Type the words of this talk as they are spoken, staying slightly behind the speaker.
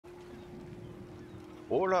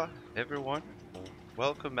Hola everyone,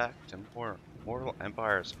 welcome back to more Mortal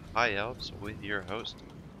Empires High Elves with your host,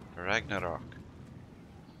 Ragnarok.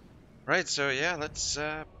 Right, so yeah, let's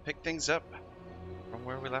pick things up from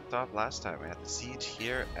where we left off last time. We had the siege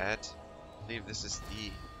here at, I believe this is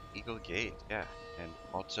the Eagle Gate, yeah. And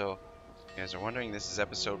also, you guys are wondering, this is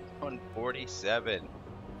episode 147.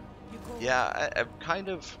 Yeah, I've kind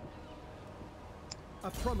of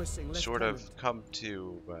A promising sort lieutenant. of come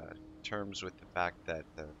to terms with the fact that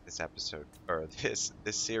this episode or this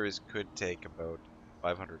series could take about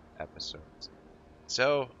 500 episodes.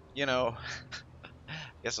 So I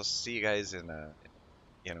guess I'll see you guys in a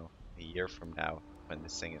year from now when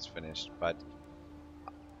this thing is finished. But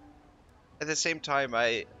at the same time,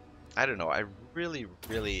 I don't know. I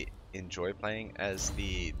really enjoy playing as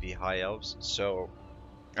the High Elves. So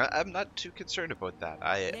I'm not too concerned about that.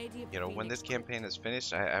 When this campaign is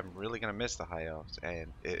finished, I'm really gonna miss the High Elves,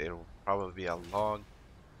 and it'll probably be a long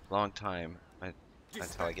time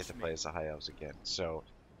until I get to play as the High Elves again. So,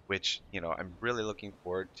 which I'm really looking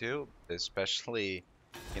forward to, especially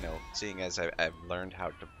seeing as I've learned how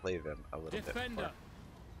to play them a little bit more,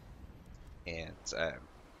 and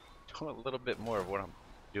know a little bit more of what I'm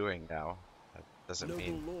doing now. That doesn't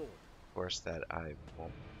mean, of course, that I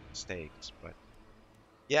won't make mistakes, but.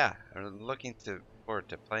 Yeah, I'm looking forward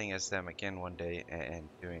to playing as them again one day and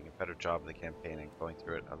doing a better job of the campaign and going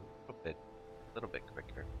through it a little bit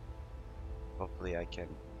quicker. Hopefully I can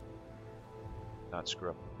not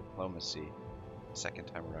screw up the diplomacy the second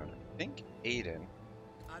time around. I think Aiden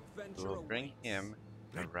will bring him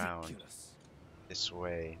around this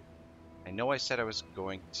way. I know I said I was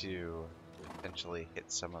going to potentially hit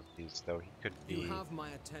some of these, though he could be. You have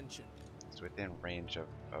my attention. It's within range of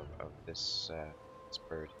this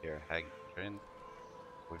bird here, Hagrin.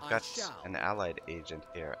 We've got an allied agent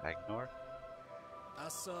here, Agnor.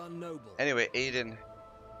 Noble. Anyway, Aiden,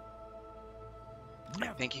 I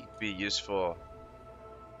think he could be useful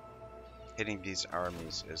hitting these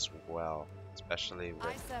armies as well, especially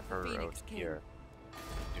with her out here.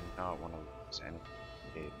 I do not want to lose any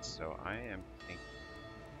gates, so I am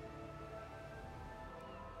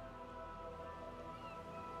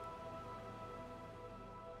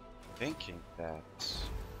thinking that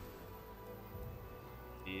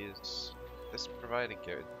this provided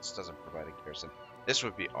garrison. This doesn't provide a garrison. This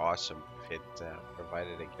would be awesome if it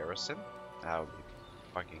provided a garrison. That would be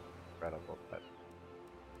fucking incredible. But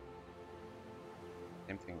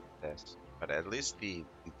same thing with this. But at least the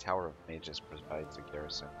Tower of Mages provides a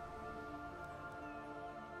garrison.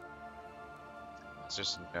 It's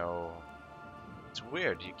just no. It's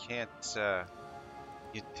weird. You can't.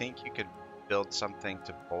 You'd think you could build something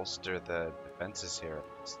to bolster the defenses here of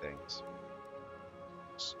these things.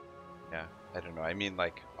 Yeah, I don't know. I mean,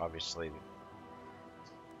 like, obviously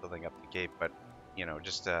building up the gate, but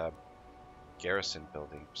just a garrison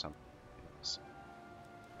building or something.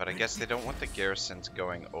 But I guess they don't want the garrisons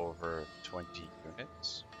going over 20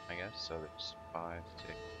 units, I guess. So there's 5,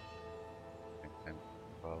 6, 10,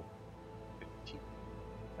 12, 15,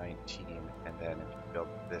 19, and then if you build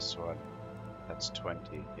this one, that's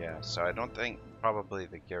 20. Yeah, so I don't think probably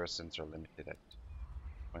the garrisons are limited at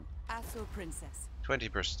 20. Princess. 20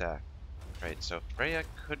 per stack. Right, so Freya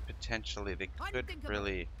could potentially, they could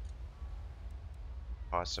really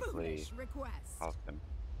possibly help them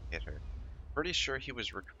hit her. Pretty sure he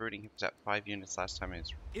was recruiting, he was at 5 units last time he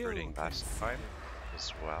was recruiting last time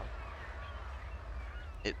as well.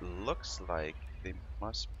 It looks like they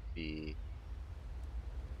must be...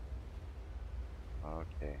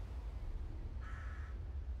 Okay.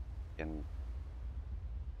 And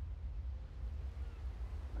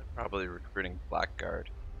probably recruiting Blackguard.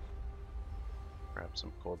 Perhaps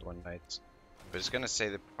some Cold One Knights. I was gonna say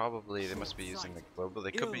that probably they must be using the global.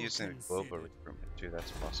 They could be using the global recruitment too.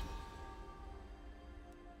 That's possible.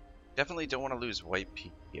 Definitely don't want to lose White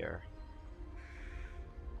Peak here.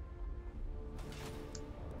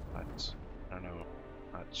 But I don't know.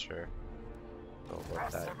 Not sure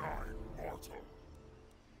about that.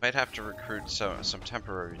 Might have to recruit some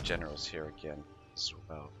temporary generals here again as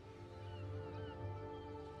well.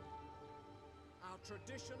 Our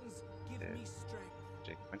traditions give me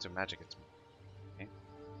strength. Points of magic. It's okay.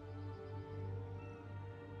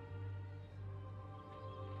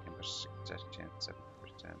 Success chance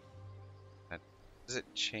 7%. Does it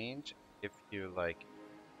change if you like?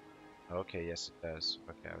 Okay, yes it does.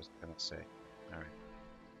 Okay, I was gonna say. Alright.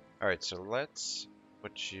 Alright, so let's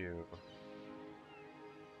put you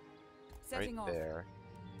right there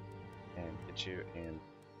and get you in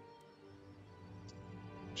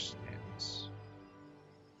stance.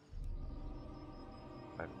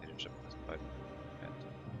 5 leadership plus 5 movement.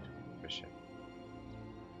 Bishop.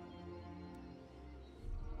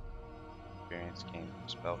 experience gained from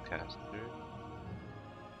spellcaster.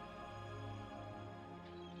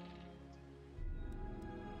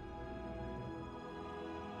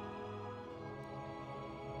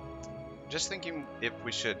 Just thinking if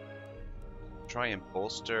we should try and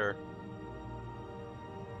bolster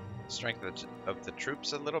the strength of the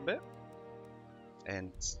troops a little bit,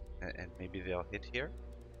 and maybe they'll hit here,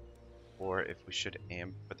 or if we should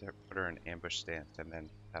put her in ambush stance, and then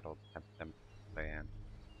that'll tempt them to plan.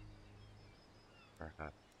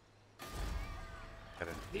 Perhaps.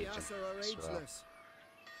 The Asa are ageless.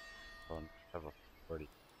 On level 40.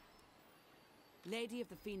 Lady of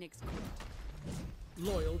the Phoenix Court.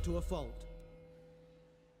 Loyal to a fault.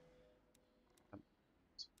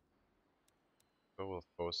 Go with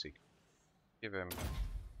Bosi. Give a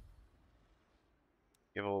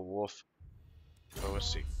wolf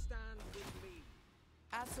Bosi. Stand with me.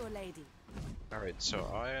 Asa lady. Alright, so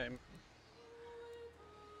I'm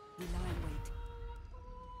We lie in wait.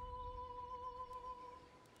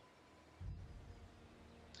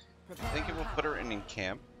 thinking we'll put her in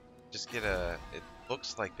camp. Just get a. It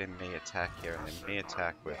looks like they may attack here, and they may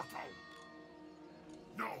attack with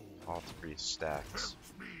all 3 stacks.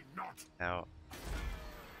 Now,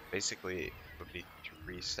 basically, it would be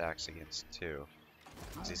 3 stacks against 2.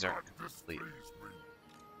 These aren't complete.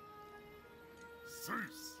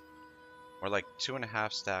 Or like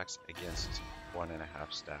 2.5 stacks against 1.5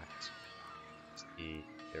 stacks. Is the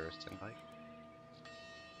Harrison like?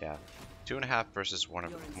 Yeah, 2.5 versus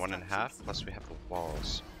 1.5. Plus we have the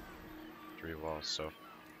walls, 3 walls. So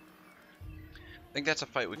I think that's a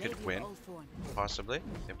fight we could win, possibly,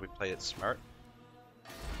 if we play it smart,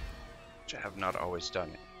 which I have not always done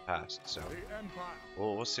in the past. So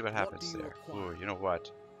we'll see what happens there. Ooh, you know what?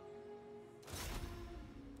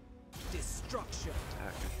 Destruction. Ah,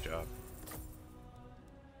 good job.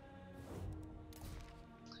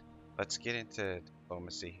 Let's get into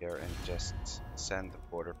diplomacy here and just send the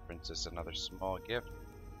border princess another small gift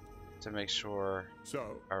to make sure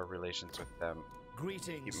our relations with them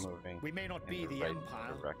Greetings. keep moving. We may not be in the the right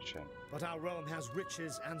empire, direction. but our realm has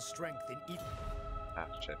riches and strength in each. Ah,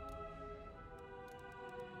 shit.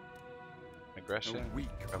 Aggression? A weak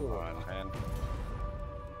Come on, man.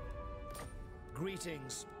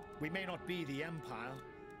 Greetings. We may not be the empire,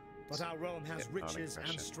 but our realm has Get riches non-aggression,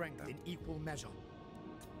 and strength yeah. in equal measure.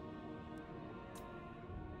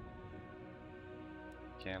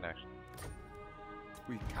 Can't actually.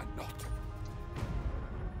 We cannot.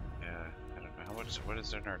 Yeah, I don't know. What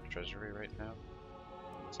is in our treasury right now?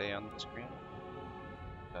 Say on the screen?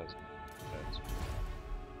 Does.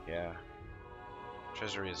 Yeah.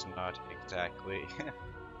 Treasury is not exactly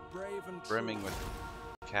Brave and brimming true.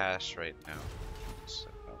 with cash right now. So,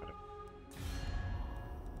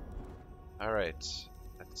 alright,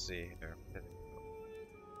 let's see here.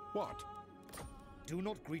 What? Do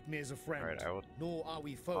not greet me as a friend, Alright, I will nor are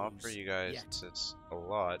we foes. offer you guys yet. it's a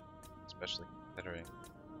lot, especially considering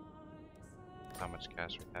how much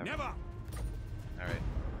cash we have. Never. Alright.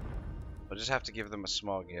 We'll just have to give them a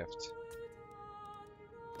small gift,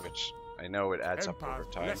 which I know it adds up Empire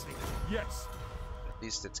over time. blessing. Yes. At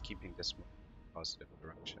least it's keeping this in a positive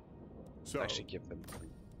direction. So Actually give them 3.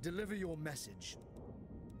 Deliver your message.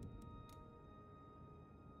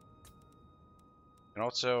 And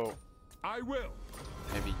also I will.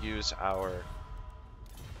 maybe use our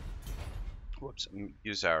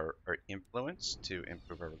use our influence to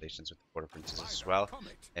improve our relations with the border princes as well,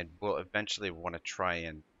 and we'll eventually want to try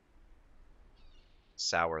and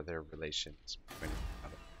sour their relations between each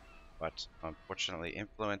other. But unfortunately,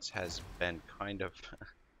 influence has been kind of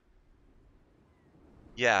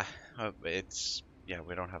yeah, we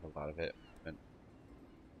don't have a lot of it, but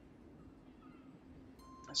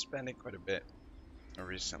I'm spending quite a bit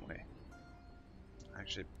recently.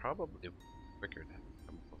 Actually, probably quicker to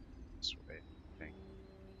come this way, I think.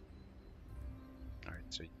 Alright,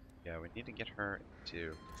 so yeah, we need to get her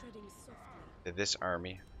into this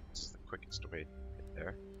army. This is the quickest way to get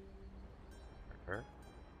there. For her.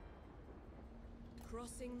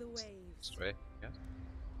 Crossing the waves. This way, yeah.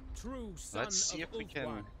 True son Let's see of if we can.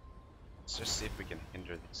 Ulthuan. Let's just see if we can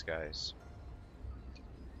hinder these guys.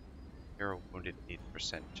 Hero wounded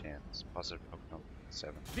 8% chance. Positive outcome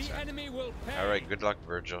 7%. The enemy will pay. Alright, good luck,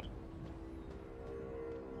 Virgil.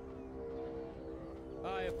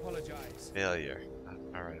 I apologize. Failure.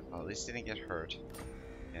 Alright, well, at least he didn't get hurt.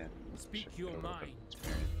 And Speak should your get a little bit of mind.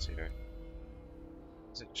 experience here.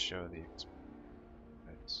 Does it show the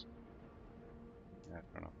experience? I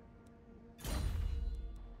don't know.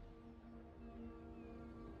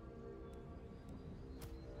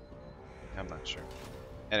 I'm not sure.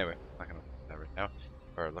 Anyway, I'm not gonna look for that right now.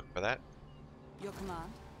 Or look for that. Your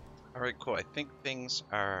command. Alright, cool. I think things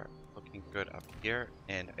are looking good up here,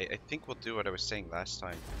 and I think we'll do what I was saying last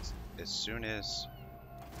time. As soon as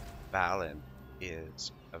Balin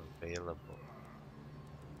is available,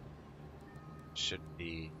 should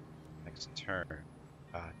be next turn,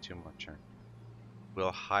 2 more turns.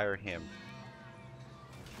 We'll hire him.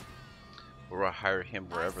 We'll hire him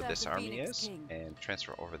wherever this army is, and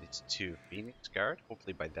transfer over these 2 Phoenix Guard.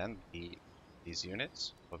 Hopefully by then these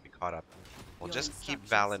units will be caught up. We'll just keep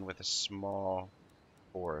Valen with a small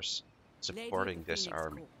force supporting this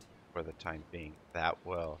army for the time being. That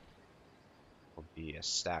will be a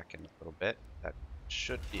stack in a little bit. That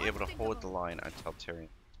should be able to hold the line until Tyrion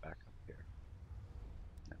gets back up here.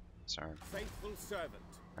 No, this army. Faithful servant.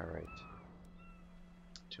 Alright.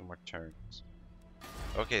 2 more turns.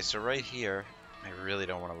 Okay, so right here, I really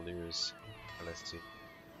don't want to lose. Let's see.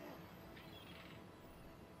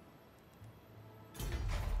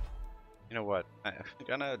 You know what? I'm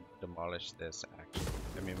gonna demolish this, actually.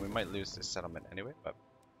 I mean, we might lose this settlement anyway, but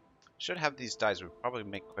should have these dies. We'd probably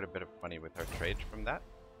make quite a bit of money with our trade from that.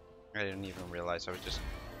 I didn't even realize. I was just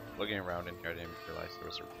looking around in here. I didn't even realize there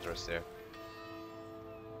was a resource there.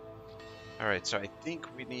 Alright, so I think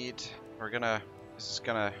we need... This is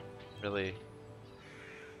gonna really...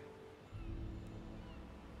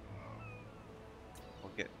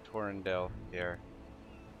 We'll get Torrendale here.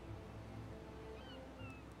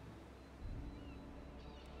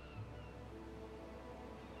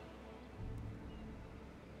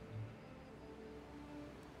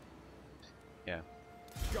 Yeah.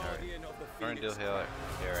 Guardian of the Torrendale Phoenix Hill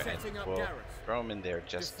here, Setting and up we'll Gareth, throw them in there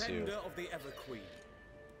just Defender to of the Everqueen.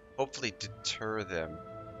 hopefully deter them.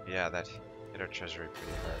 Yeah, that hit our treasury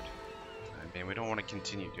pretty hard. I mean, we don't want to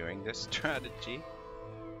continue doing this strategy,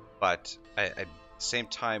 but at the same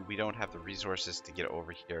time, we don't have the resources to get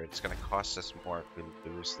over here. It's going to cost us more if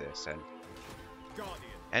we lose this, and Guardian.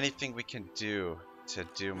 anything we can do to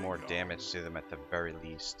do more damage to them at the very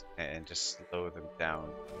least, and just slow them down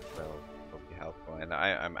will be helpful. And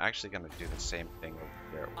I'm actually going to do the same thing over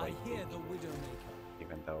here at I White hear Beach, the Widowmaker.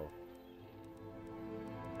 even though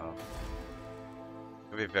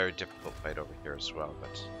it'll be a very difficult fight over here as well,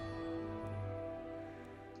 but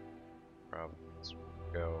probably let's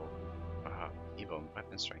go evil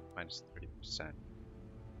weapon strength minus 30%.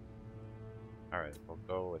 Alright, we'll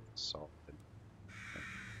go with assault.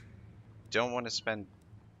 Don't want to spend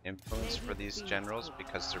influence for these generals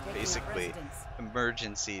because they're basically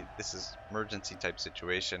emergency. This is emergency type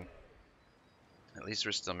situation. At least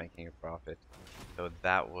we're still making a profit, though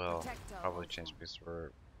that will probably change because we're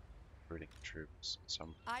recruiting troops.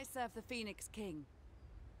 I serve the Phoenix King.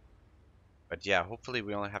 But yeah, hopefully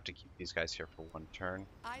we only have to keep these guys here for 1 turn.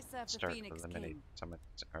 I serve the Start Phoenix eliminating King. some of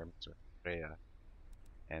these armies with Freya,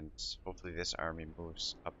 and hopefully this army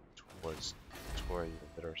moves up towards Toria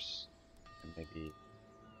Litters and maybe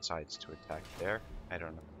decides to attack there. I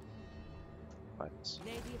don't know, but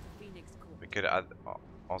Lady of the Phoenix Court. we could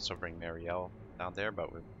also bring Marielle down there,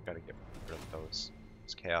 but we've got to get rid of those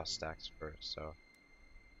chaos stacks first. So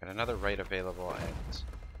got another right available, and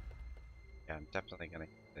yeah, I'm definitely gonna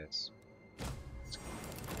hit this.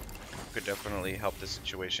 Could definitely help the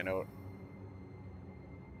situation out.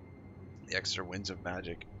 The extra winds of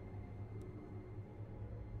magic.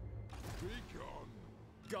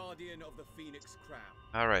 Guardian of the Phoenix Crown.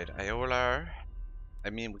 Alright, Iolar. I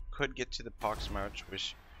mean, we could get to the Poxmarch,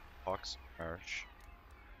 which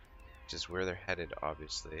is where they're headed,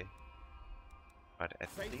 obviously. But at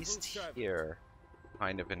least here,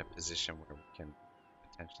 kind of in a position where we can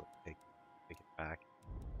potentially take it back.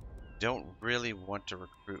 Don't really want to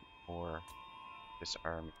recruit more this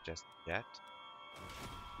army just yet.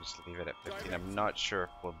 Just leave it at 15. I'm not sure if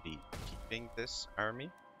we'll be keeping this army.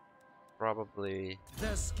 Probably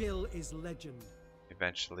Their skill is legend.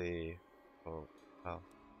 eventually we'll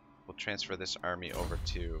transfer this army over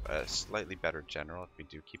to a slightly better general if we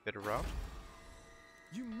do keep it around.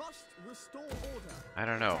 You must restore order. I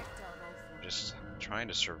don't know. I'm just trying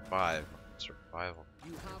to survive. Survival.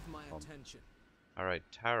 You have my attention. Alright,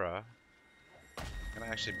 Tara. I'm gonna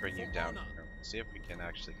actually bring you down here. See if we can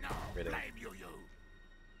actually get rid of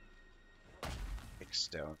Big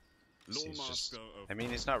Stone. He's just, I mean,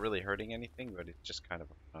 he's not really hurting anything, but it's just kind of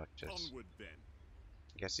obnoxious. Onward then.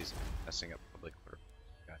 I guess he's messing up public order,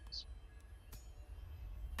 guys.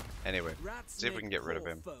 Anyway, see if we can get rid of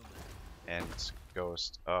him. And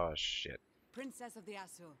Ghost. Oh shit. Princess of the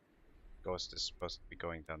Asur. Ghost is supposed to be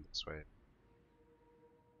going down this way.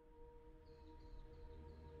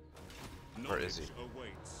 Where is he?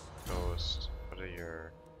 Awaits. Ghost. What are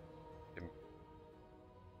your...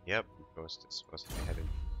 Yep, Ghost is supposed to be heading.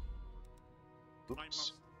 I Oops.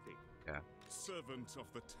 must think. Yeah. Servant of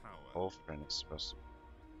the tower. Wolfren is supposed to.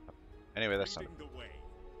 Anyway, that's not. Leading the way.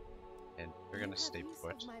 And we're gonna stay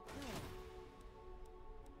put.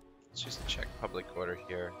 Let's just check public order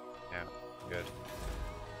here. Yeah, good.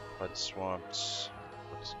 Blood swamped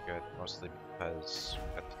looks good, mostly because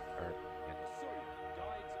we got the card.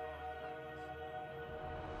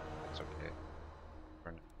 It's okay.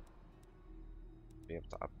 We're gonna be able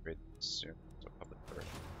to upgrade this soon. So public order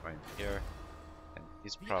fine here. And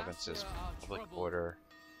these provinces, public order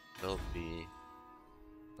will be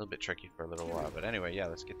a little bit tricky for a little while. But anyway, yeah,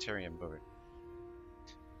 let's get Tyrion moving.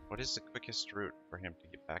 What is the quickest route for him to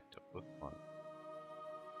get back to Uthman?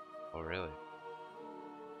 Oh, really?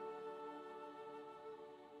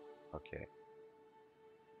 Okay.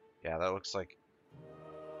 Yeah, that looks like...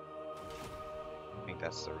 I think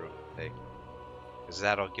that's the route to take. Because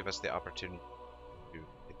that'll give us the opportunity to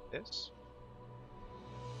hit this.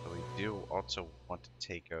 But we do also want to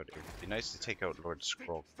take out... It would be nice to take out Lord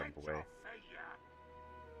Scroll from the way.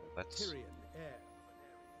 Let's... Tyrion, heir.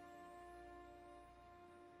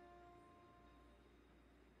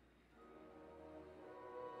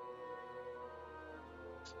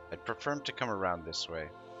 I'd prefer him to come around this way.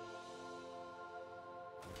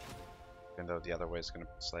 Even though the other way is going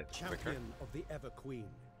to be slightly quicker. Champion of the Ever Queen.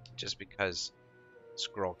 Just because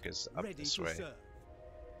Skrulk is up Ready this to way. serve.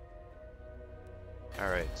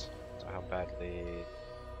 Alright, so how badly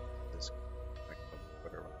this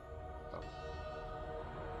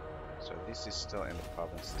so at least he's still in the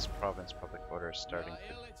province. This province public order is starting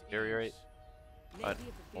to deteriorate. But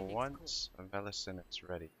once Velicin is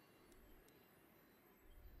ready.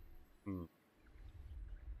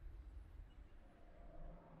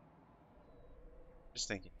 Just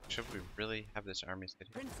thinking, should we really have this army sit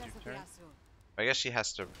here? Princess of the Azure. I guess she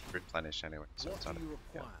has to replenish anyway, so What it's do not a you big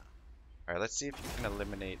deal. require? Alright, let's see if you can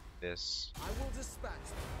eliminate this I will dispatch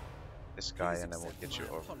this guy Please and then we'll accept get you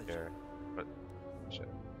my over apology. here. But shit.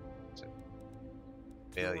 That's it.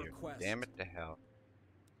 Your Failure. request. Damn it to hell.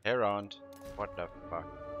 Herond. What the fuck?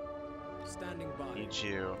 Standing by. Need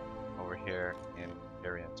you over here in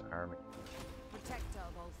Tyrion's army. Protector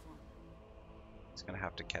of Ulthuan. He's gonna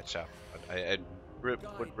have to catch up. But I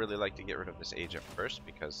would really like to get rid of this agent first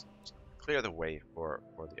because clear the way for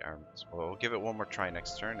the armies. We'll give it one more try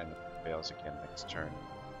next turn, and if it fails again next turn,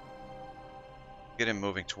 get him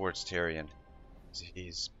moving towards Tyrion.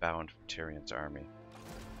 He's bound for Tyrion's army.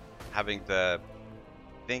 Having the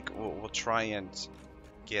think we'll try and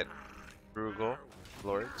get frugal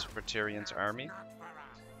lords for Tyrion's army,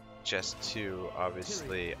 just to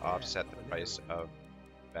obviously offset the price of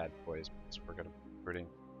bad boys. Because we're gonna be recruiting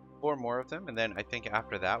 4 more of them, and then I think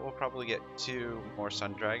after that we'll probably get 2 more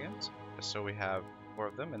Sun Dragons. So we have 4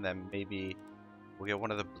 of them, and then maybe we'll get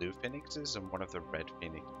one of the blue phoenixes and one of the red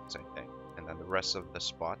phoenixes, I think. And then the rest of the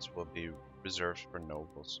spots will be reserved for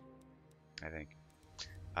nobles, I think.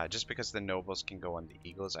 Just because the nobles can go on the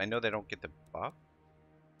eagles. I know they don't get the buff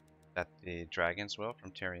that the dragons will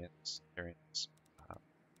from Tyrion's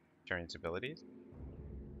abilities.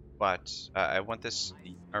 But I want this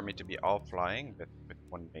army to be all flying with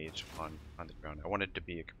 1 mage on the ground. I want it to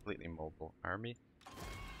be a completely mobile army.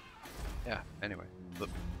 Yeah, anyway,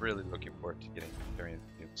 really looking forward to getting Tyrion's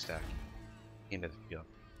new stack into the field.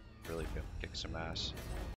 Really be able to kick some ass.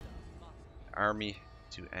 Army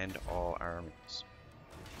to end all armies.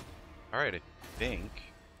 Alright, I think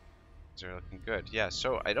these are looking good. Yeah,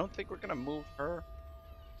 so I don't think we're gonna move her.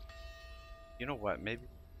 You know what, maybe.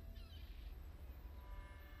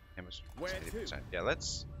 Where to? Yeah,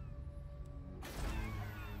 let's.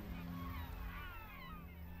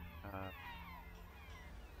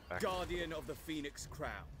 Guardian of the Phoenix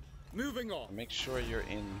Crown. Moving on. Make sure you're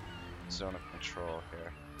in zone of control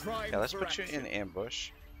here. Prime Yeah, let's for put you in action.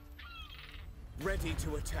 ambush. Ready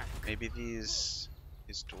to attack. Maybe these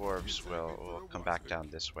dwarves will come back down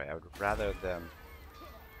this way. I would rather them.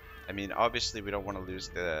 I mean, obviously we don't want to lose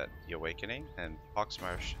the awakening, and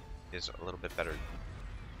Hawksmarsh is a little bit better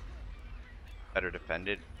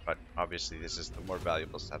defended, but obviously this is the more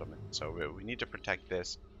valuable settlement, so we need to protect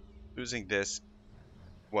this. Losing this,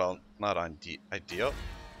 well, not ideal.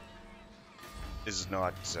 Is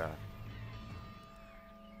not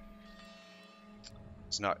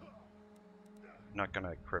it's not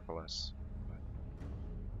gonna cripple us. But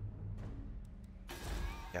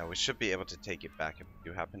yeah, we should be able to take it back if we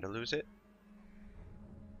do happen to lose it.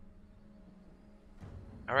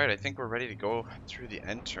 Alright, I think we're ready to go through the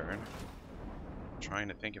end turn. I'm trying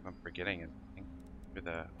to think if I'm forgetting anything for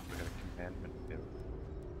the commandment build.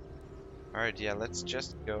 Alright, yeah, let's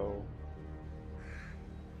just go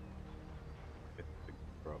with the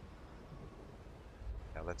rope.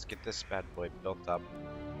 Yeah, let's get this bad boy built up.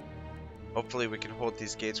 Hopefully we can hold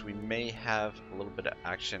these gates. We may have a little bit of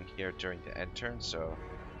action here during the end turn, so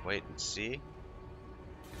wait and see.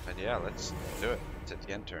 But yeah, let's do it. It's at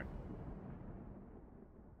the end turn.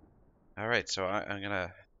 Alright, so I'm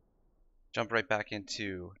gonna jump right back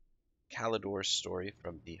into Kalidor's story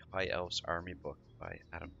from the High Elves Army book by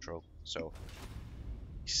Adam Troke. So,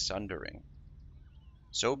 Sundering.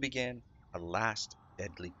 So began a last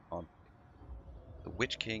deadly conflict. The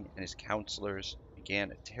Witch King and his counselors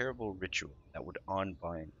began a terrible ritual that would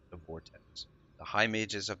unbind the vortex. The high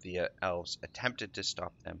mages of the elves attempted to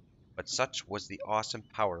stop them, but such was the awesome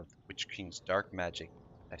power of the Witch King's dark magic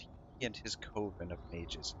that he and his coven of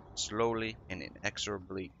mages slowly and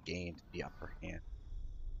inexorably gained the upper hand.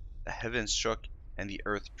 The heavens shook and the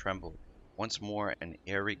earth trembled. Once more an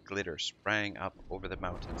airy glitter sprang up over the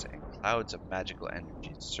mountains, and clouds of magical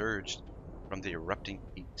energy surged from the erupting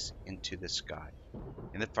peaks into the sky.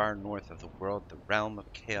 In the far north of the world, the realm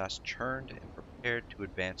of chaos churned and prepared to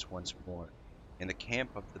advance once more. In the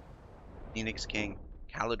camp of the Phoenix King,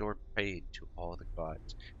 Kalidor prayed to all the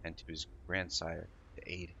gods and to his grandsire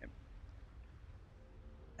to aid him.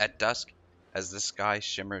 At dusk, as the sky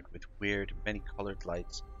shimmered with weird, many-colored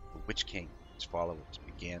lights, the Witch King and his followers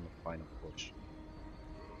began the final push.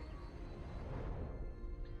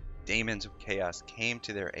 Daemons of chaos came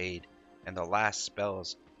to their aid, and the last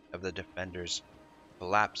spells of the defenders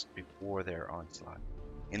collapsed before their onslaught.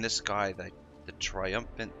 In the sky, the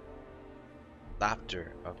triumphant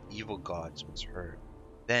laughter of evil gods was heard.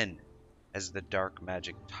 Then, as the dark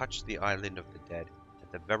magic touched the island of the dead,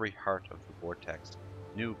 at the very heart of the vortex,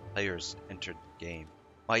 new players entered the game.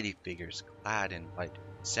 Mighty figures, clad in light,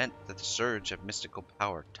 sent the surge of mystical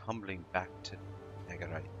power tumbling back to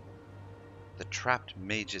Nagarite. The trapped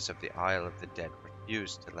mages of the Isle of the Dead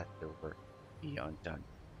refused to let their work be undone.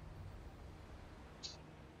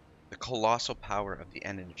 The colossal power of the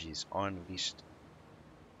energies unleashed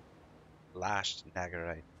lashed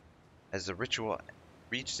Nagarite. As the ritual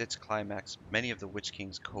reached its climax, many of the Witch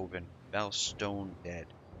King's coven fell stone dead,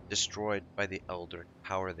 destroyed by the elder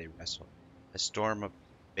power they wrestled. A storm of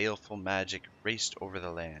baleful magic raced over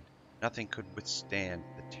the land. Nothing could withstand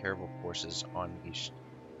the terrible forces unleashed.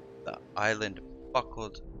 The island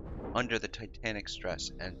buckled under the titanic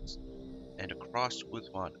stress, and across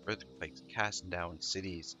Uthman, earthquakes cast down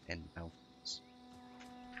cities and mountains.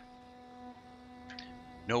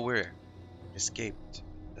 Nowhere escaped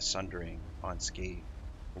the Sundering unscathed.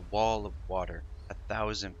 A wall of water,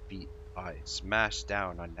 1,000 feet high, smashed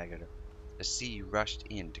down on Negative. The sea rushed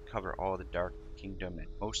in to cover all the dark kingdom and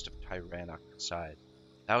most of Tyrannoc beside.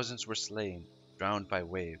 Thousands were slain, drowned by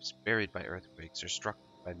waves, buried by earthquakes, or struck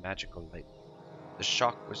by magical light. The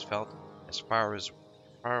shock was felt as far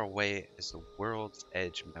away as the World's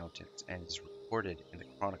Edge Mountains, and is recorded in the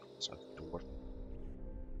chronicles of the dwarf.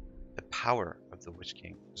 The power of the Witch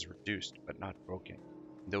King was reduced but not broken.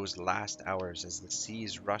 In those last hours, as the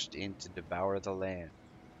seas rushed in to devour the land,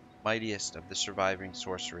 the mightiest of the surviving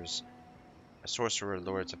sorcerer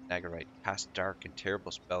lords of Nagarite cast dark and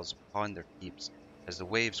terrible spells upon their keeps. As the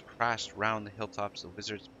waves crashed round the hilltops, the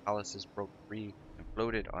wizards' palaces broke free and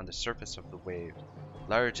floated on the surface of the waves.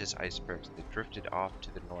 Large as icebergs, they drifted off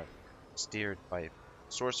to the north, steered by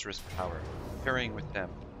sorcerous power, carrying with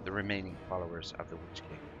them the remaining followers of the Witch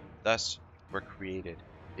King. Thus were created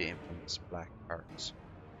the infamous Black Arts.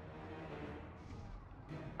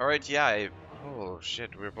 Alright, yeah, oh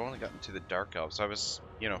shit, we've only gotten to the Dark Elves. As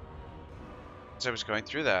I was going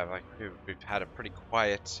through that, like, we've had a pretty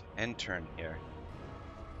quiet end turn here.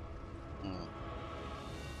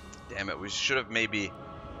 Damn it, we should have maybe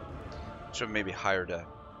hired a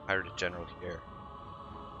general here.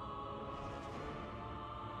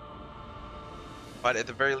 But at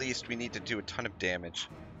the very least, we need to do a ton of damage.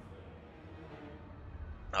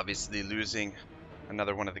 Obviously, losing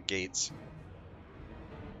another one of the gates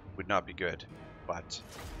would not be good, but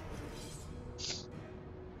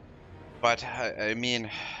I mean,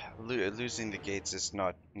 losing the gates is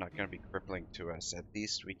not going to be crippling to us. At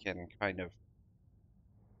least we can kind of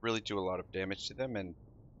really do a lot of damage to them, and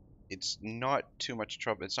it's not too much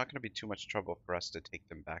trouble. It's not going to be too much trouble for us to take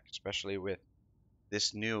them back, especially with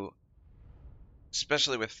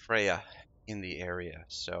Freya in the area.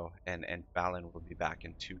 So, and Balin will be back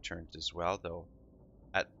in 2 turns as well, though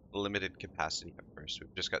at limited capacity at first.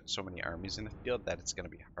 We've just got so many armies in the field that it's going to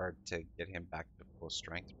be hard to get him back to full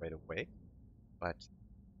strength right away. But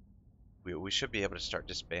we should be able to start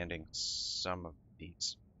disbanding some of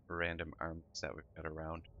these random armies that we've got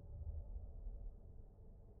around,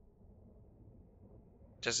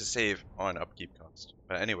 just to save on upkeep cost.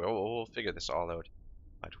 But anyway, we'll figure this all out.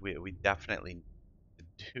 But we definitely need to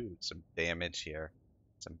do some damage here.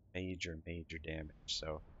 some major, major damage.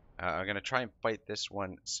 So I'm gonna try and fight this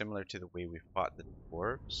one similar to the way we fought the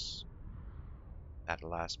dwarves that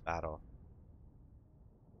last battle,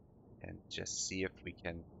 and just see if we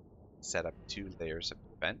can set up 2 layers of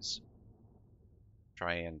defense.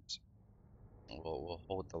 Try and we'll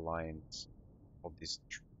hold the lines, hold these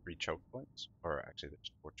 3 choke points, or actually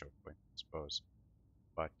there's 4 choke points, I suppose.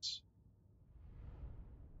 But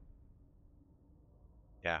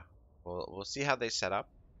yeah, we'll see how they set up,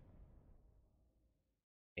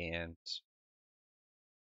 and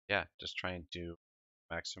yeah, just try and do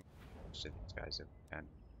maximum damage to these guys if we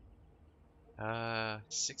can.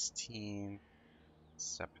 16.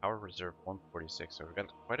 Power reserve 146, so we've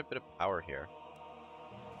got quite a bit of power here.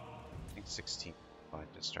 I think 16 is fine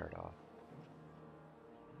to start off.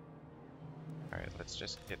 Alright, let's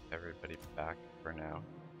just get everybody back for now.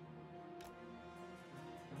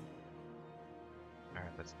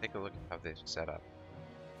 Alright, let's take a look at how they've set up.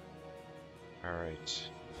 Alright,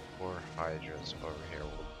 4 Hydras over here.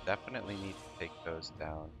 We'll definitely need to take those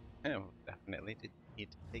down. We'll definitely need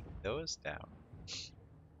to take those down.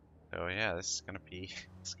 So yeah, this is gonna be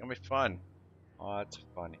fun. Lots of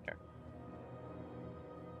fun here.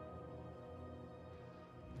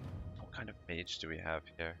 What kind of mage do we have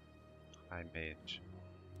here? High mage.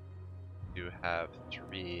 We do have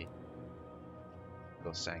 3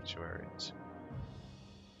 little sanctuaries.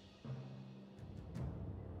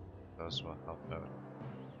 Those will help out.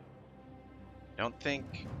 I don't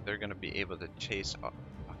think they're gonna be able to chase off.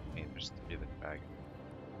 Okay, there's 3 of the dragon.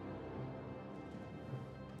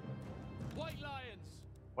 White lions.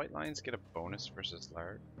 White lions get a bonus versus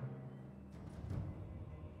large.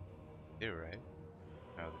 They do, right?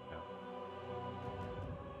 No, they don't.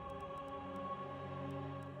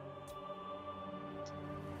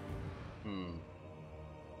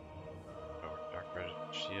 Dark red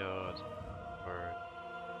shield. Or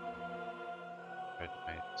red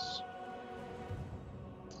knights.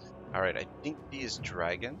 Alright, I think these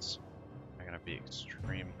dragons are gonna be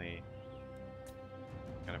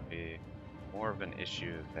more of an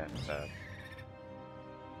issue than the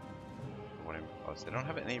one in post. They don't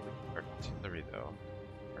have any artillery though,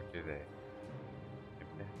 or do they?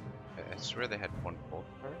 I swear they had 1 bolt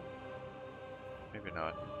card. Maybe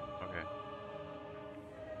not. Okay.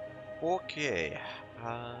 Okay.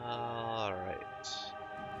 Alright.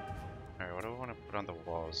 Alright, what do I want to put on the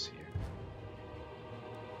walls here?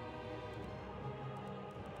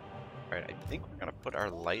 Alright, I think we're gonna put our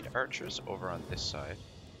light archers over on this side.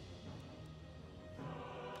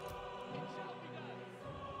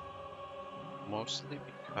 Mostly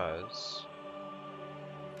because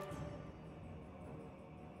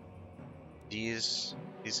these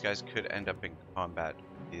guys could end up in combat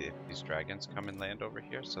if these dragons come and land over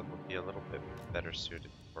here, so they'll be a little bit better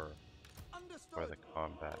suited for the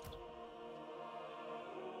combat.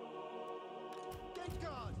 Gate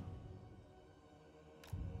guard.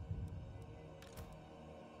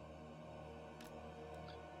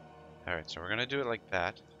 Alright, so we're gonna do it like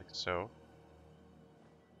that, like so.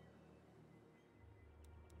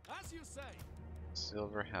 As you say.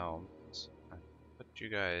 Silver helms. Put you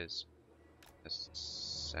guys in the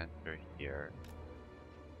center here,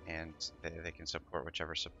 and they can support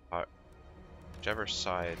whichever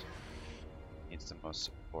side needs the most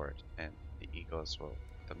support, and the eagles will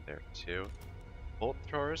put them there too. Bolt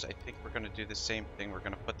throwers, I think we're going to do the same thing. We're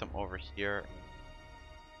going to put them over here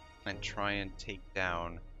and try and take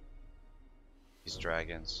down these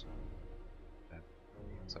dragons.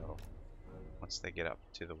 So once they get up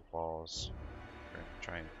to the walls, we're going to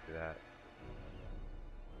try and do that.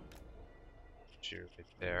 Shoot right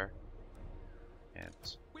there, and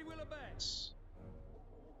We will obey.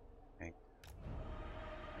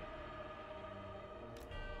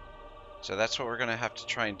 So that's what we're gonna have to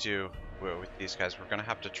try and do with these guys. We're gonna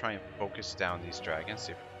have to try and focus down these dragons,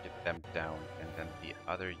 see if we can get them down, and then the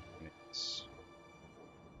other units,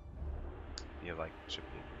 I feel like should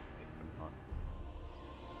be able to take them on.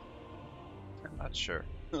 I'm not sure.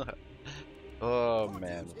 Oh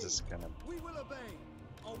man, this is gonna We will obey.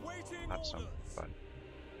 Awaiting have some orders. fun.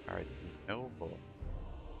 Alright, noble.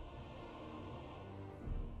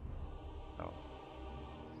 Oh.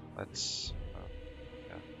 Let's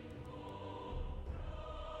yeah.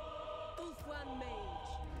 Ulfwan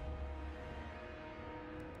Mage.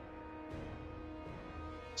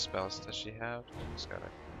 Spells does she have? She's got a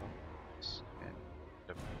and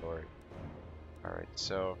deploy. Alright,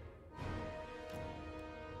 so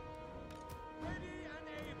Ready and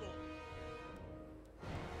able.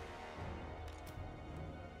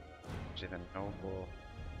 the noble.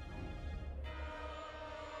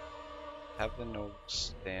 Have the noble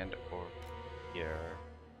stand over here.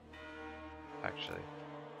 actually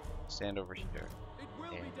stand over here. It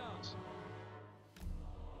will be And done.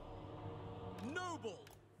 Noble.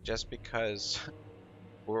 just because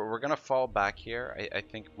we're gonna fall back here, I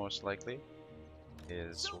think most likely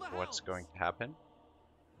is Silver what's House. going to happen.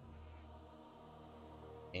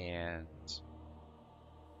 And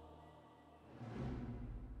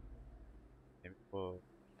maybe we'll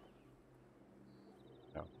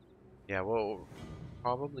no. Yeah, well, we're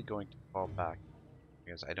probably going to fall back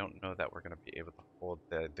because I don't know that we're going to be able to hold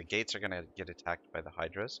the gates are going to get attacked by the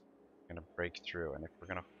hydras. We're going to break through, and if we're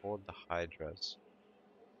going to hold the hydras,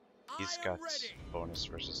 he's I got am ready. bonus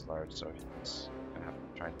versus large, so he's going to have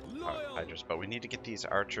to try and hold Loyal. hydras. But we need to get these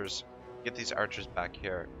archers back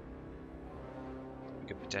here. We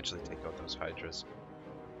could potentially take out those hydras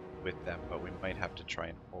with them, but we might have to try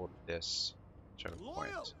and hold this choke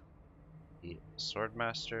point. Loyal. The sword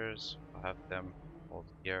masters, I'll have them hold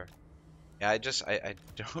here. Yeah, I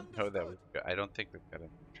don't know that I don't think we've got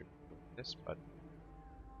enough troops for this, but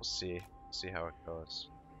we'll see. We'll see how it goes.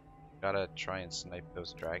 Gotta try and snipe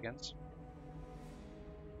those dragons.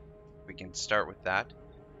 If we can start with that,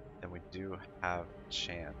 then we do have a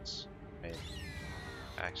chance. Maybe.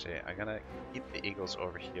 Actually, I'm gonna keep the eagles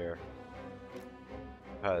over here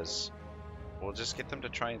because we'll just get them to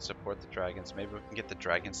try and support the dragons. Maybe we can get the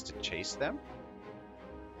dragons to chase them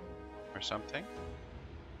or something.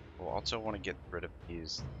 We'll also want to get rid of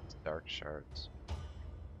these dark shards.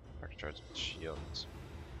 Dark shards with shields.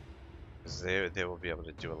 Because they will be able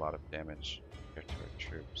to do a lot of damage here to our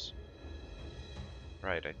troops.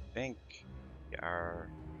 Right, I think we are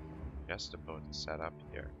just about to set up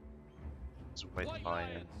here. It's white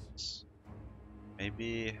lions.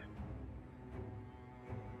 Maybe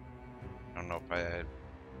I don't know if I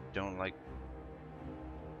don't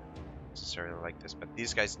necessarily like this, but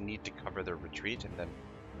these guys need to cover their retreat and then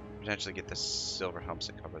potentially get the silver humps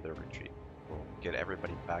to cover their retreat. We'll get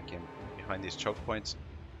everybody back in behind these choke points.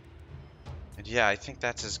 And yeah, I think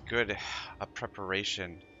that's as good a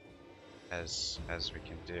preparation as we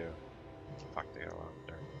can do. Fuck, they got a lot of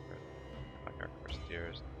dark, like our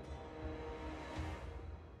courtiers.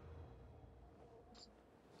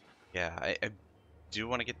 Yeah, I do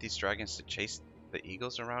want to get these dragons to chase the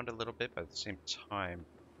eagles around a little bit, but at the same time,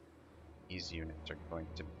 these units are going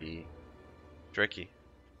to be tricky.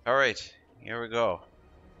 Alright, here we go.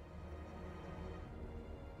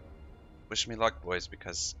 Wish me luck, boys,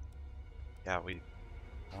 because yeah, we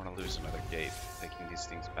don't want to lose another gate. Taking these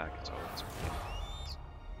things back is always okay.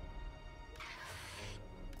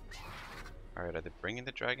 Alright, are they bringing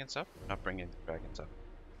the dragons up? Not bringing the dragons up.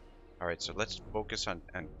 Alright, so let's focus on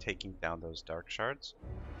taking down those dark shards.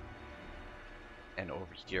 And over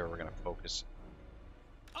here, we're going to focus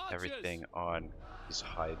everything on these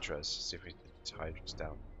hydras. See if we can get these hydras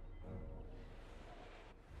down.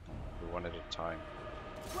 Do one at a time.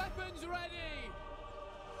 Weapons ready.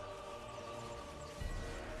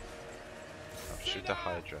 Oh, shoot the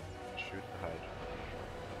hydra. Shoot the hydra.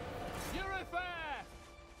 You're fair.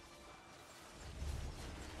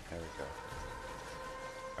 There we go.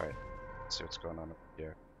 Alright, let's see what's going on up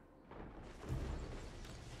here.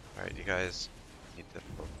 Alright, you guys need to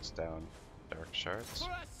focus down dark shards.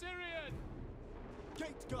 For Assyrian.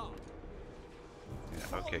 Gate guard.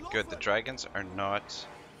 Yeah, okay, good. The dragons are not...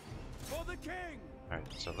 For the king. Alright,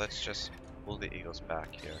 so let's just pull the eagles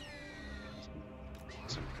back here.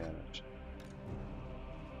 Some damage.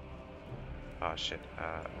 Oh shit,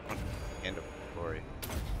 end of glory.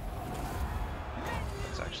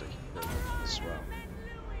 Let's actually kill as well.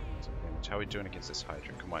 Some damage. How are we doing against this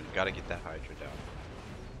Hydra? Come on, you gotta get that Hydra down.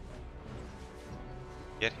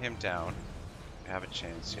 Get him down. We have a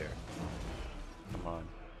chance here. Come on.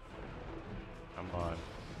 Come on.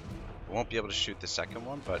 We won't be able to shoot the second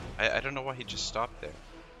one, but I don't know why he just stopped there.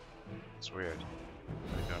 It's weird.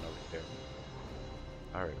 What are we doing over here?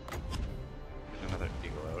 Alright. Get another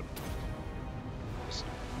eagle out.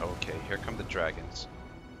 Okay, here come the dragons.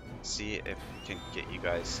 See if we can get you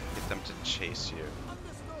guys, get them to chase you.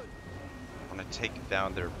 Understood. I want to take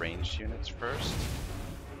down their ranged units first.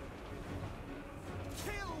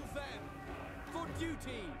 Kill them. For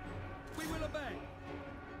duty. We will obey.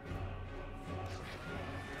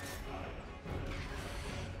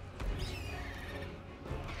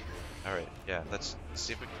 Alright, yeah, let's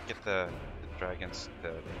see if we can get the dragons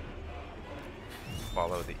to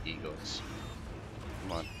follow the eagles.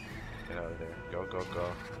 Come on, get out of there. Go, go,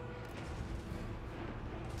 go.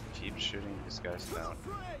 Keep shooting these guys down.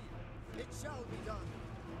 It shall be done.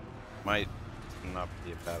 Might not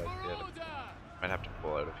be a bad idea. Might have to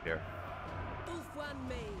pull out of here. Ulfwan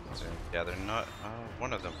mage. So, yeah, they're not.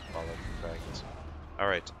 One of them followed the dragons.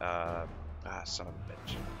 Alright, son of a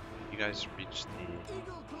bitch. You guys reach the...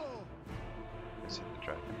 Eagle claw. Let's hit the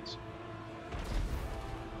dragons.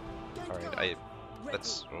 Gate Alright, guard.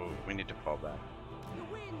 let's... Oh, we need to fall back. The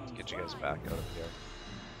wind Let's get you guys back out of here.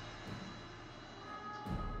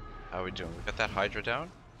 How are we doing? We got that Hydra down?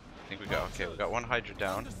 I think we got... Okay, we got one Hydra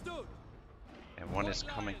down. Understood. And one is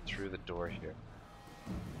coming through the door here.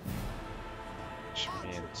 Which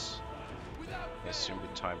means... I assume it'd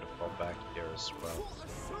be time to fall back here as well. For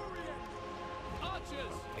Assyrian.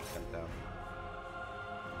 Archers. Take them down.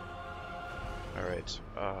 Alright.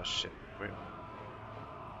 Oh shit. Wait.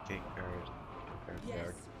 Gate guard. Gate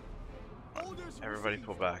guard. Yes, Orders Everybody received.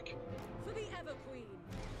 pull back. for the Ever Queen.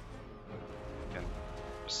 Can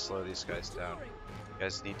slow these guys down. You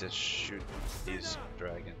guys need to shoot these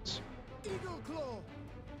dragons. Eagle claw.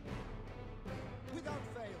 Without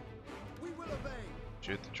fail. We will obey.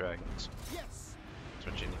 Shoot the dragons. Yes.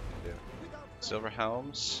 That's what you need to do. Without fail. Silver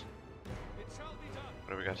helms. It shall be done.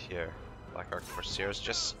 What do we got here? Black Arc Corsairs.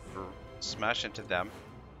 Just smash into them.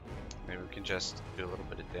 Maybe we can just do a little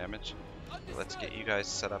bit of damage. Let's get you guys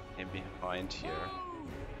set up in behind here.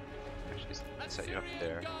 Actually, set you up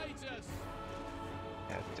there.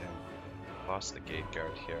 God damn. Lost the gate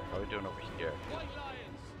guard here. How are we doing over here? White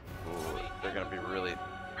lions. Ooh, they're gonna be really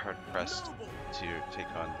hard pressed to take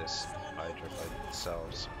on this Hydra by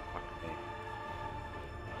themselves. Fuck me.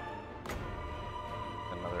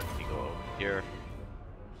 Another eagle over here.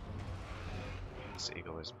 This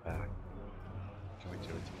eagle is back. What can we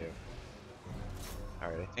do with you?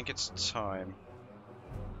 Alright, I think it's time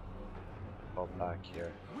to fall back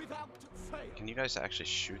here. Without fail. Can you guys actually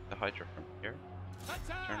shoot the Hydra from here?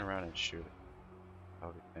 Attack. Turn around and shoot it. That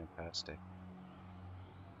would be fantastic.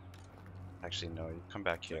 Actually, no, you come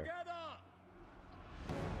back here. Together.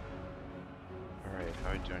 Alright,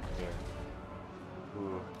 how are you doing here?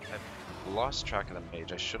 Ooh, I've lost track of the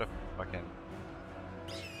mage. I should have fucking...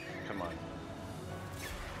 Come on.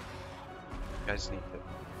 You guys need to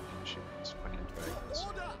shoot these fucking dragons.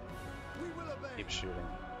 Order. We will obey. Keep shooting.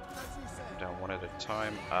 As you said. Down one at a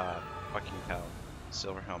time. Fucking hell.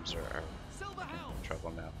 Silver helms are Silver in helm.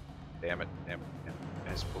 trouble now. Damn it, damn it, damn it.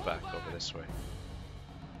 Guys, pull back over this way.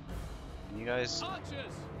 Can you guys Archers.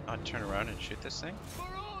 not turn around and shoot this thing? For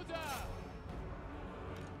order.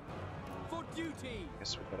 For duty.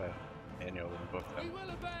 Guess we gotta manually book We them.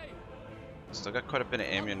 will obey. Still got quite a bit of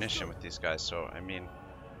ammunition with these guys, so I mean,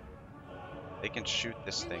 they can shoot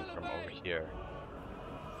this thing from over here.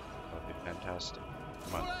 That'd be fantastic.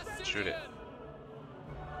 Come on, For shoot it. Assyrian.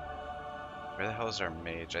 Where the hell is our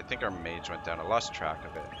mage? I think our mage went down. I lost track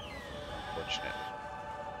of it. Unfortunately.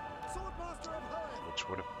 Swordmaster of Hell. Which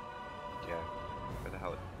would have... Yeah. Where the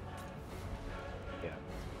hell... Yeah.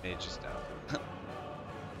 Mage is down.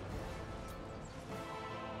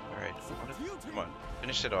 Alright. Come on.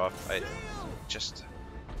 Finish it off. I just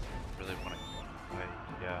really want to...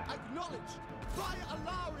 Yeah. Acknowledge. By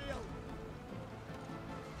Alariel.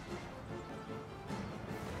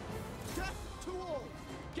 Death to all.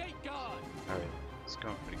 Gate guard. Alright. It's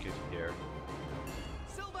going pretty good here.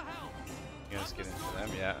 Silver helm. You guys get into them.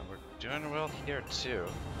 Yeah. We're doing well here too.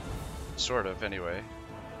 Sort of, anyway.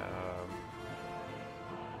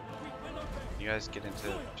 You guys get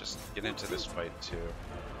into... Just get into this fight too.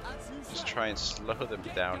 As you Just said. try and slow them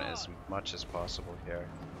down as much as possible here.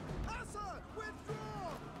 Asa,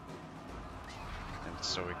 withdraw. And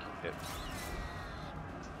so we can get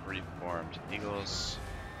reformed eagles.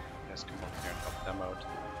 You guys come over here and help them out.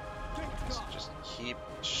 Gate So guard. just keep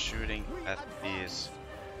shooting at these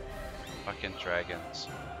fucking dragons.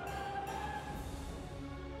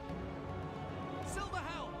 Silver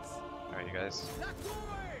helms. Alright, you guys.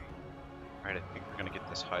 Alright, I think we're gonna get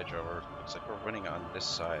this Hydra over. Looks like we're winning on this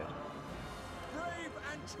side. Brave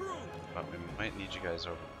and true. But we might need you guys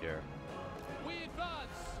over here. We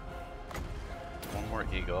advance. One more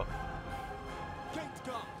eagle. Gate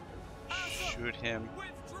guard. Shoot him.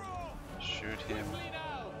 Withdraw. Shoot him. Quickly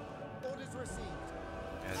now. Orders received.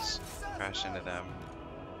 Guys, crash into them.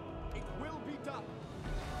 It will be done.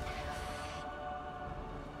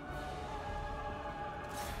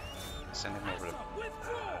 Send him over to...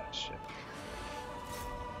 Withdraw. Shit.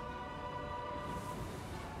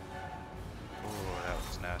 Ooh, that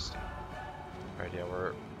was nasty. Alright, yeah,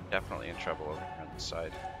 we're definitely in trouble over here on the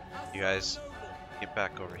side. You guys, get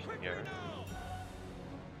back over here.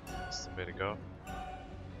 That's the way to go.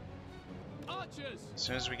 Archers. As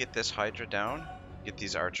soon as we get this Hydra down, get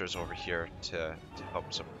these archers over here to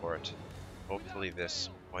help support. Hopefully this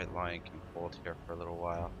white lion can hold here for a little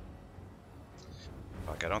while.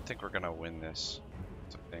 Fuck, I don't think we're gonna win this.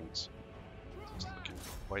 So things. It's looking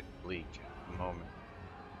quite bleak at the moment.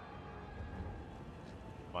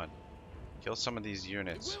 Come on. Kill some of these It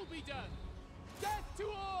units. will be done. Death to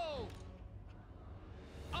all.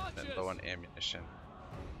 Archers. And low on ammunition.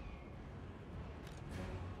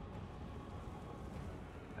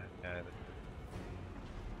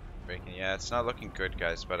 Breaking. Yeah, it's not looking good,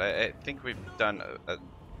 guys. But I think we've done a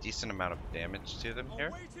decent amount of damage to them here.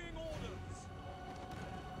 Awaiting orders.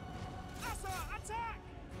 Asa, attack.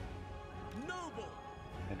 Noble.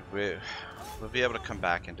 And we'll be able to come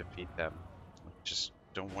back and defeat them. Just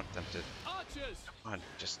don't want them to. Archers. Come on,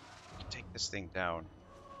 just take this thing down.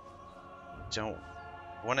 Don't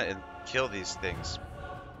want to kill these things.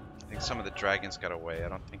 I think some of the dragons got away. I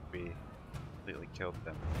don't think we completely killed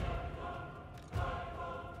them.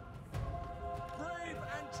 Brave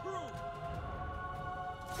and true.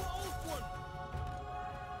 For Ulfward.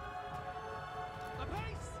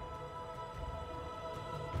 Apace.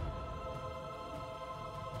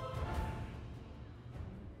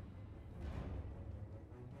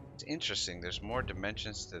 It's interesting. There's more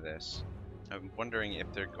dimensions to this. I'm wondering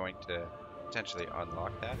if they're going to potentially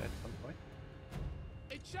unlock that at some point.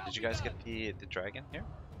 It shall Did you be guys done. get the dragon here?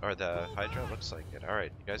 Or the Hydra? Looks like it.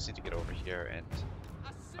 Alright, you guys need to get over here and...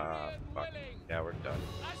 Assyrian fuck. willing. Yeah, we're done.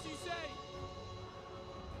 As you say.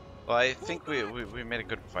 Well, I think we made a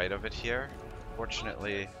good fight of it here.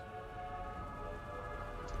 Fortunately,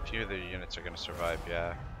 a few of the units are going to survive,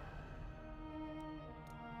 yeah.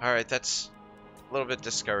 Alright, that's a little bit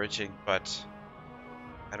discouraging, but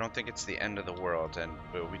I don't think it's the end of the world, and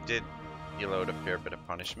we did deal out a fair bit of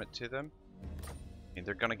punishment to them. I mean,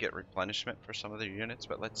 they're going to get replenishment for some of their units,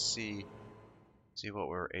 but let's see what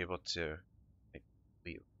we're able to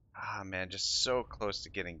complete. Ah, man, just so close to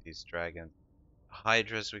getting these dragons.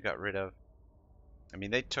 Hydras we got rid of. I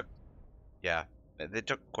mean, they took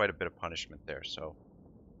quite a bit of punishment there, so.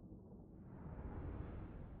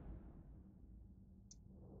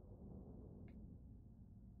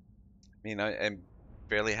 I mean, I'm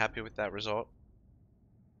fairly happy with that result.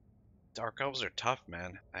 Dark Elves are tough,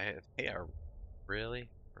 man. They are really,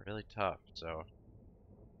 really tough, so.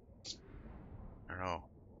 I don't know.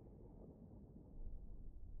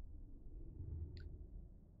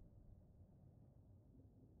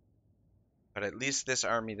 But at least this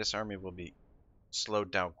army will be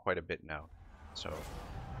slowed down quite a bit now. So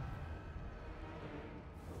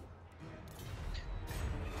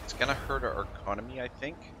it's gonna hurt our economy, I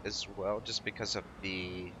think, as well, just because of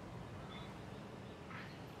the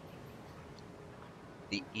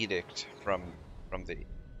edict from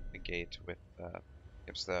the gate with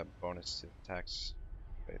gives the bonus to the tax.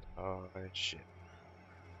 Wait, oh shit.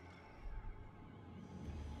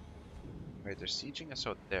 Wait, they're sieging us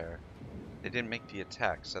out there. They didn't make the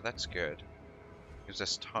attack, so that's good. Gives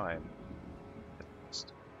us time.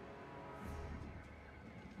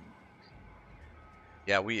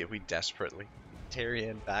 Yeah, we desperately.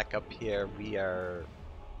 Tyrion back up here. We are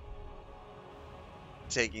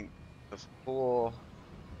taking the full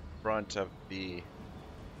brunt of the.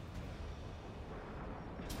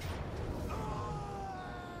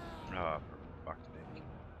 Oh, for fuck's sake.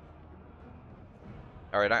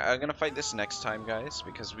 Alright, I'm gonna fight this next time, guys,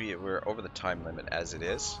 because we're over the time limit as it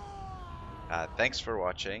is. Thanks for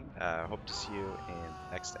watching. Hope to see you in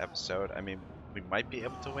the next episode. I mean, we might be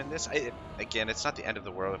able to win this. Again, it's not the end of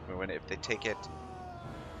the world if we win it. If they take it,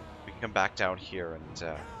 we can come back down here and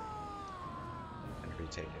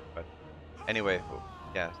retake it. But anyway,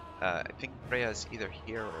 yeah, I think Freya's either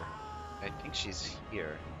here or I think she's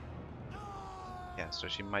here. Yeah, so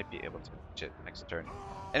she might be able to reach it next turn.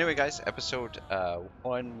 Anyway, guys, episode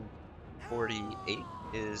 148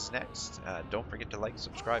 is next. Don't forget to like,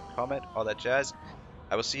 subscribe, comment, all that jazz.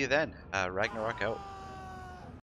 I will see you then. Ragnarok out.